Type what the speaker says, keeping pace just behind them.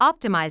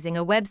Optimizing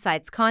a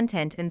website's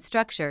content and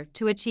structure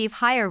to achieve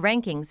higher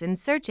rankings in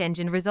search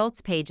engine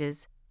results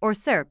pages, or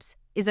SERPs,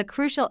 is a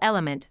crucial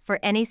element for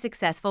any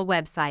successful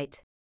website.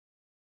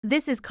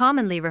 This is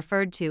commonly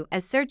referred to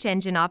as search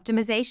engine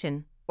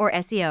optimization, or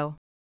SEO.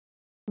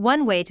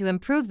 One way to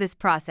improve this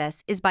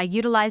process is by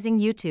utilizing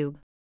YouTube.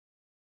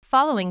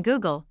 Following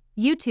Google,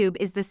 YouTube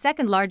is the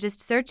second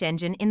largest search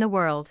engine in the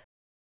world.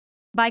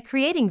 By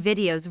creating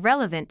videos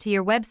relevant to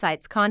your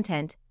website's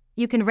content,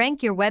 you can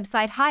rank your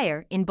website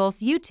higher in both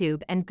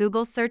YouTube and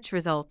Google search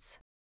results.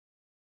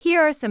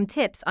 Here are some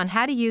tips on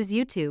how to use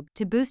YouTube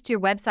to boost your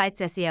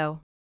website's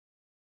SEO.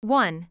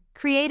 1.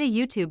 Create a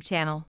YouTube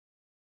channel.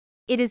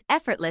 It is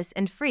effortless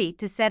and free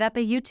to set up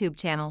a YouTube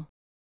channel.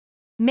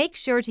 Make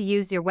sure to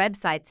use your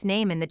website's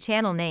name in the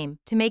channel name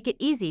to make it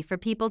easy for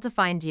people to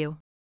find you.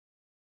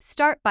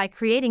 Start by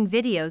creating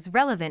videos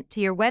relevant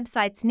to your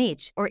website's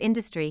niche or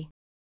industry.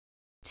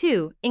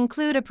 2.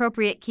 Include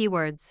appropriate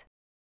keywords.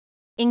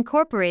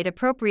 Incorporate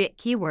appropriate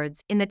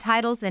keywords in the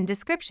titles and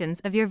descriptions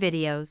of your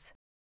videos.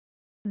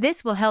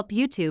 This will help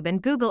YouTube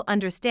and Google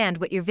understand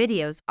what your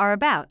videos are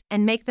about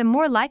and make them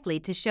more likely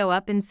to show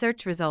up in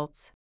search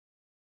results.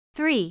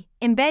 3.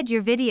 Embed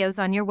your videos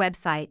on your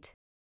website.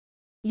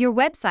 Your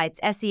website's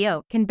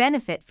SEO can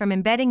benefit from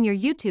embedding your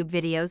YouTube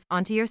videos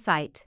onto your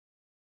site.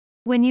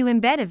 When you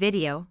embed a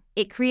video,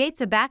 it creates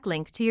a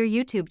backlink to your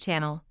YouTube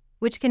channel,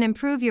 which can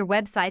improve your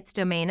website's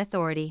domain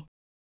authority.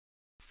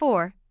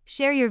 4.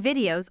 Share your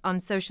videos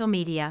on social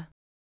media.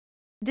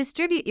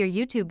 Distribute your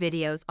YouTube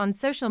videos on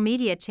social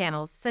media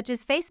channels such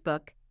as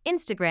Facebook,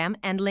 Instagram,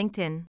 and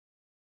LinkedIn.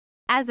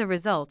 As a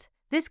result,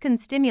 this can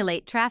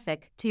stimulate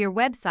traffic to your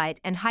website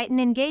and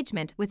heighten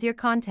engagement with your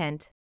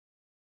content.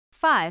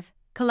 5.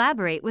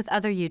 Collaborate with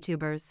other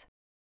YouTubers.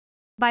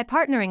 By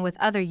partnering with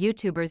other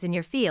YouTubers in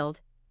your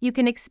field, you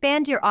can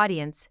expand your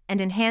audience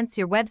and enhance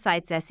your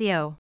website's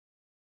SEO.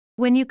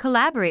 When you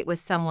collaborate with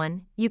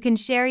someone, you can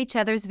share each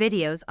other's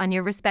videos on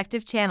your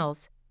respective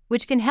channels,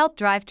 which can help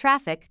drive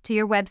traffic to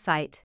your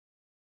website.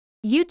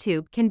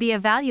 YouTube can be a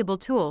valuable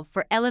tool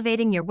for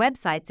elevating your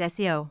website's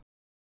SEO.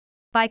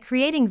 By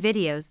creating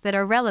videos that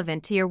are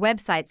relevant to your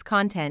website's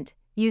content,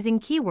 using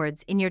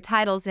keywords in your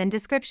titles and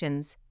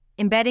descriptions,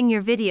 embedding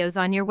your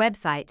videos on your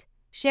website,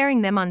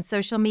 sharing them on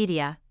social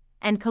media,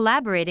 and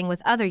collaborating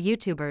with other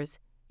YouTubers,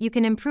 you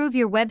can improve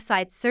your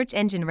website's search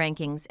engine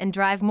rankings and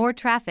drive more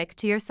traffic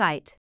to your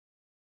site.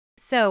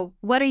 So,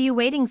 what are you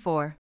waiting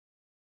for?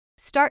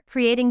 Start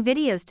creating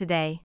videos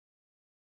today.